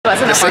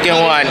The second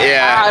one,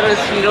 yeah. Oh, it was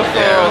beautiful.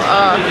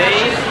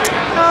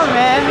 Oh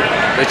man.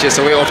 Which is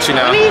way off to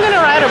now. When are you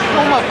gonna write a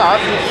poem about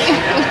me?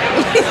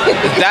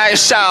 Thou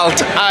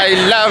shalt, I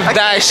love Okay,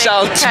 thou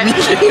shalt me.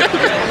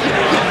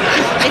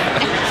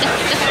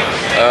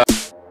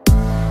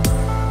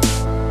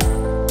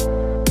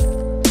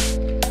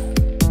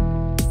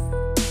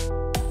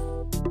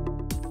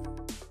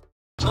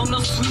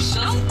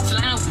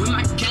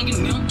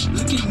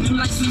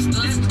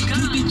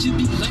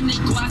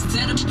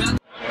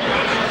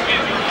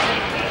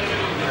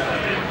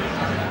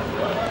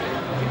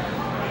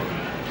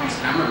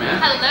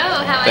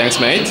 Hello, how are Thanks,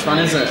 you? mate. Which one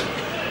is it?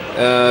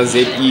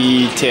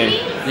 ZE-10.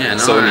 Yeah,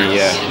 nice. Sony,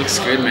 yeah. Looks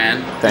good,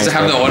 man. Thanks, Does it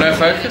have bro. the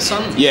autofocus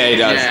on? Yeah, it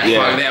does. Yeah.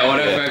 Fuck, that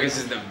autofocus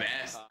is the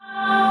best. I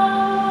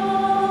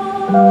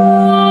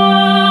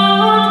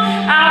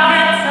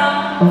had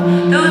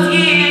some those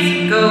years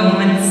ago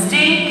when the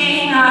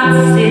stinking hot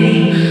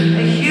city,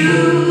 a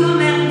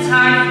human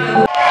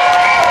typhoon.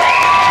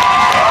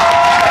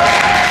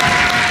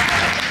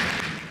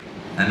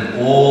 And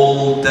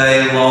all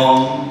day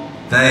long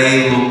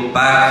they look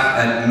back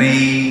at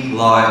me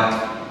like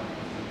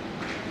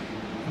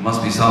there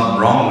must be something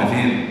wrong with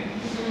him.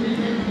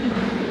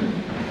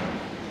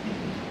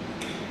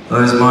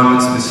 Those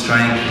moments with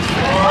strangers.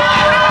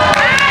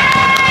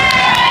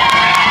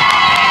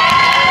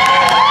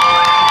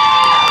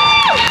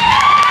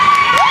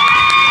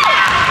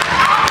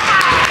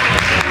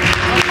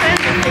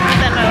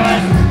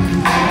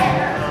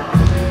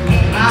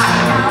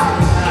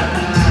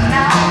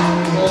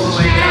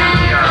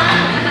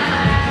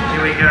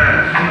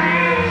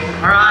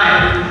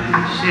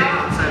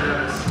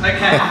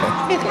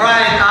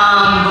 Alright,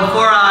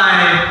 before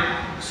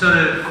I sort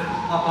of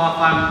hop off,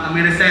 I'm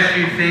going to say a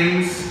few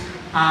things.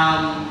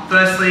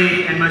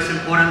 Firstly, and most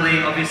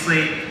importantly,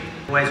 obviously,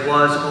 always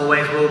was,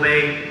 always will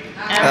be.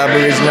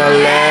 Aboriginal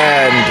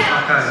land.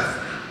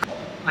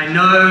 I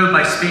know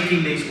by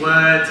speaking these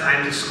words, I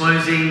am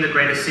disclosing the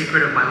greatest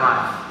secret of my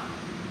life.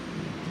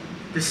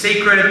 The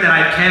secret that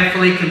I've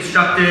carefully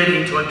constructed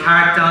into a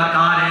character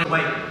guarded,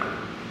 wait,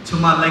 till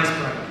my legs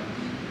break.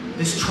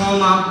 This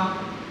trauma,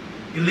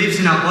 it lives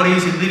in our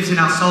bodies, it lives in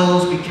our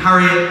souls, we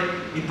carry it,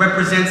 it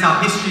represents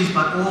our histories,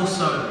 but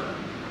also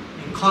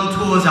it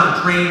contours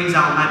our dreams,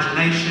 our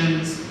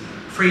imaginations.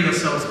 Free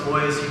yourselves,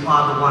 boys, you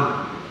are the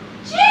one.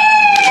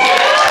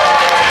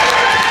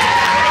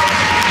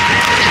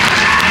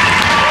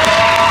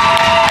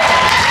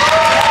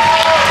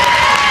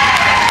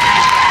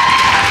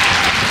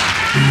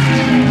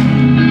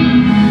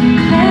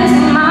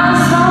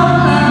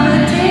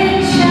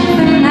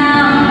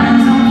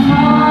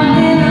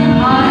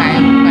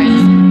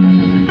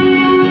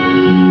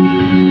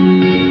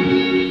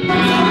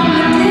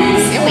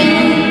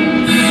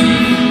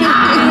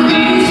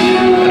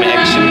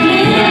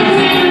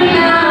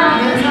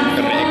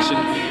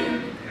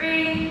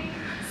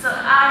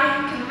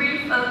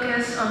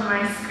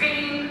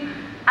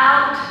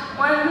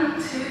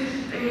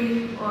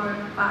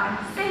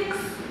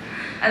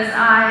 As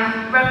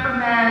I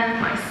reprimand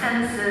my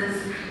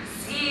senses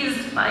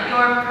seized by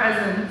your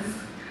presence.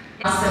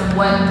 Asked them,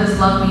 what does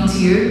love mean to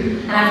you?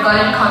 And I've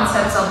gotten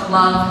concepts of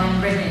love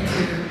and written it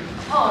into a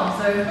poem.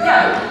 So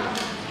yeah.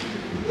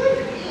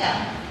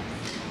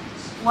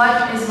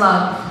 What is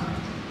love?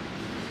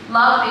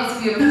 Love is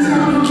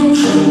beautiful.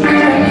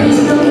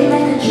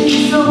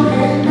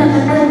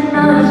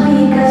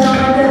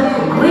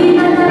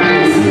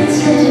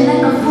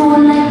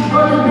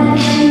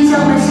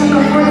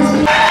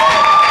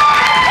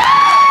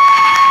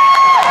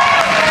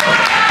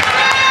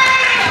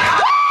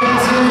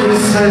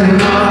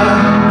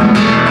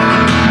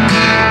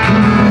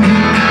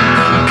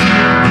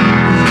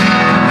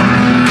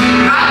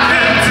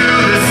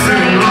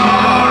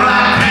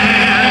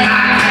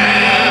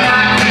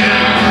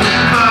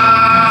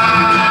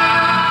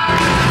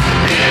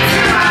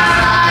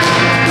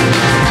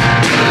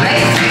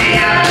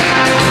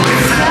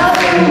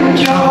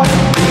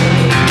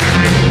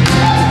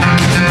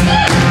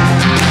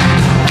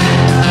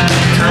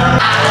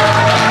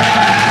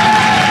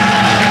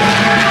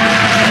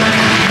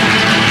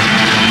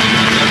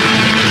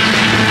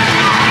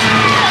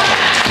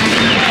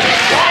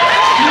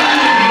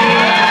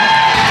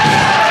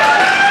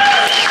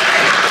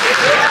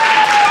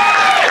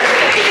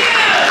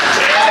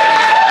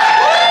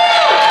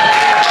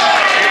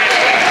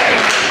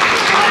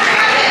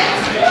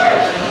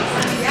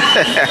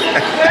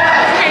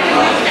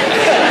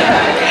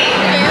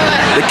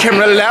 The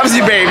camera loves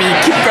you, baby.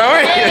 Keep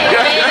going.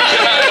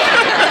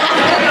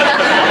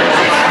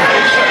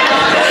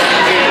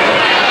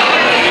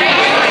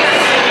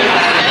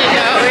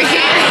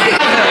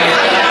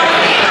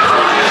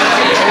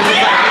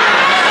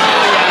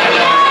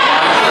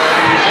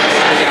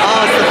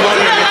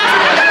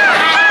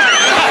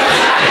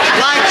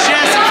 Like,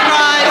 share,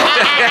 subscribe.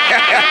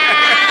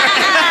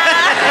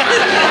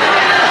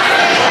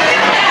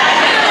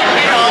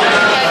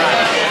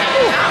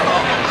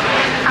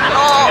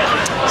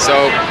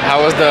 So,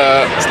 how was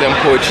the slam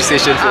poetry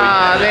session for you?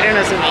 Veron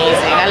was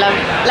amazing. I love,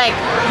 like,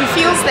 he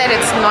feels that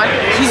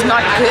he's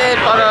not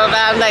good, blah, blah,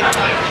 blah. I'm like,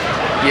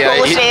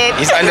 Yeah,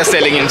 he's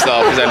underselling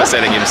himself. He's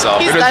underselling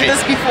himself. He's done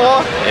this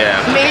before,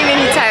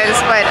 many times,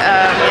 but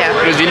yeah.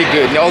 It was really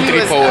good. All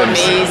three poems.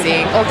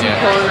 Amazing. All three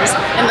poems.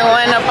 And the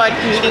one about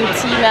meeting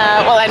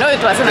Tina. Well, I know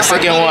it wasn't the about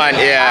second one,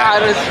 yeah.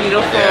 it was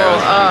beautiful. Yeah.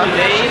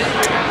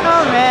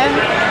 Oh man.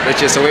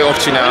 Which is way off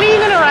to now. When are you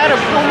gonna write a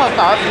poem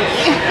about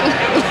me?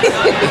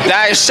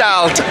 Thou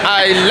shalt,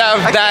 I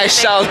love thy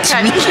shalt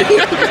me.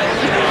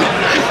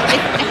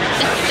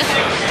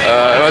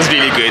 It was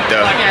really good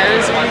though. Yeah, it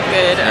was really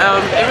good.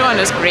 Everyone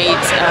was great.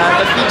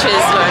 The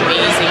features were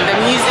amazing. The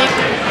music,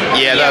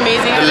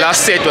 amazing. The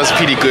last set was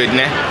pretty good,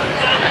 ne?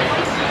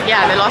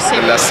 Yeah, the last set.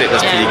 The last set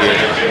was pretty good.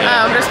 It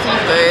was pretty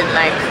good.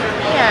 Like,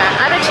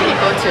 yeah, I'd actually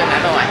go to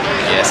another one.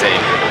 Yeah,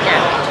 same. Yeah.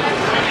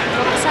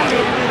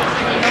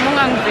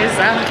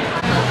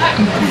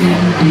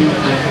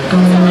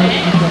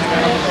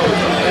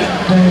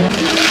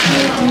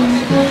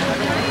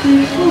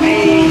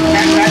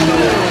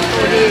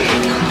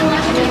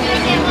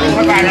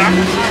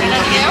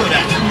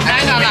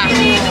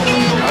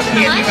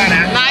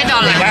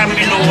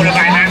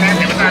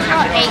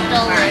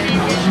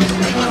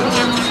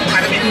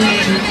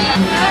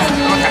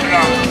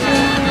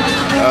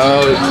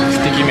 Oh,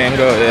 sticky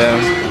mango, yeah.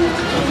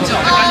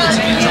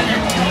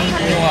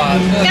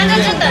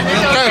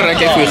 Kan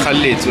rek ek vir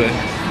Khalid so.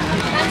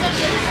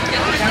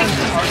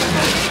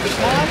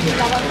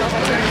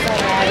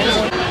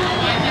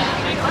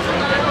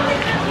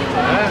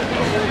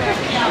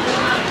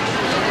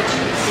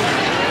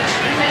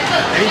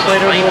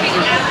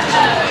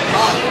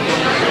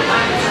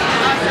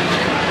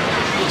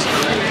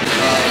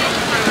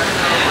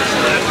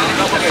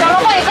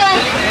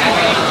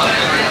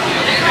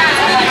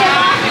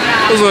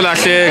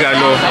 Uzolahleka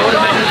lo.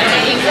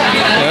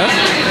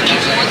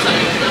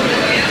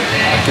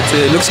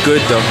 It looks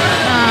good though.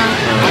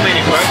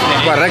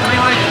 Correct.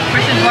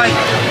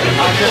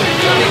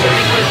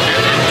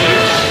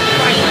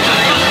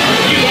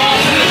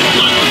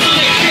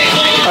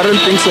 I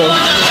don't think so.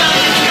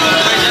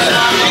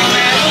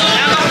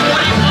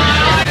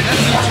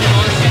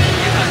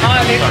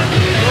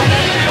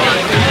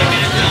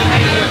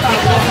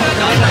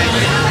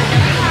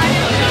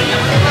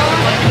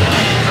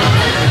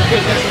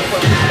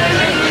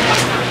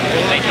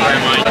 Thank you very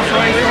much.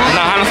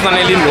 Nah, Hans dan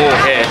really low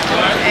hair.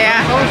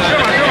 Yeah.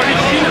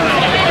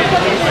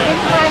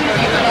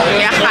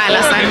 Yeah,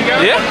 Khala san.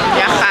 Yeah?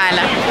 Yeah,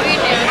 Khala.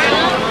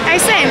 I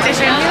sent it.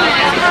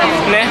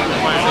 Ne?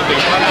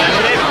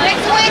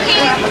 Next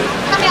waiting.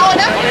 Can you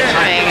order?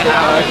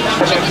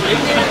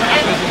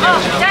 Oh,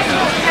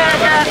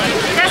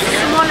 that's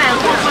small and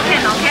for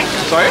 10, okay?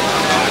 Sorry?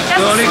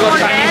 That's small and for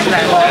 $10.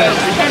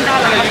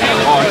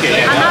 Oh,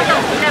 okay.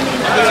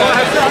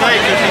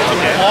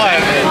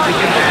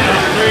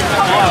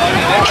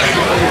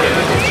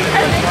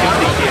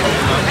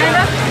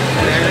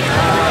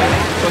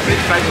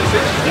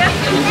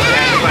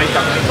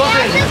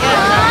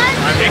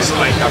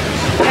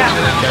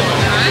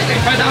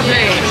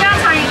 Another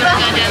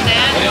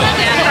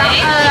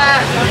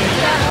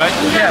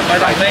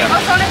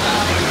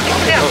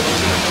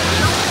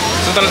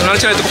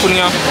Nanti itu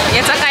punya.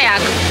 It's a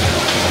kayak.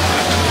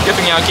 Dia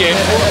punya aquí.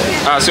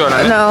 Ah, sí,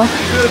 ahora. No.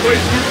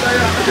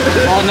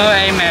 Oh, no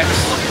Amex.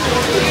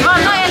 Oh,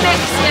 no, Alex,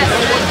 yes.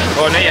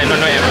 Oh, no, yeah, no,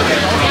 yeah.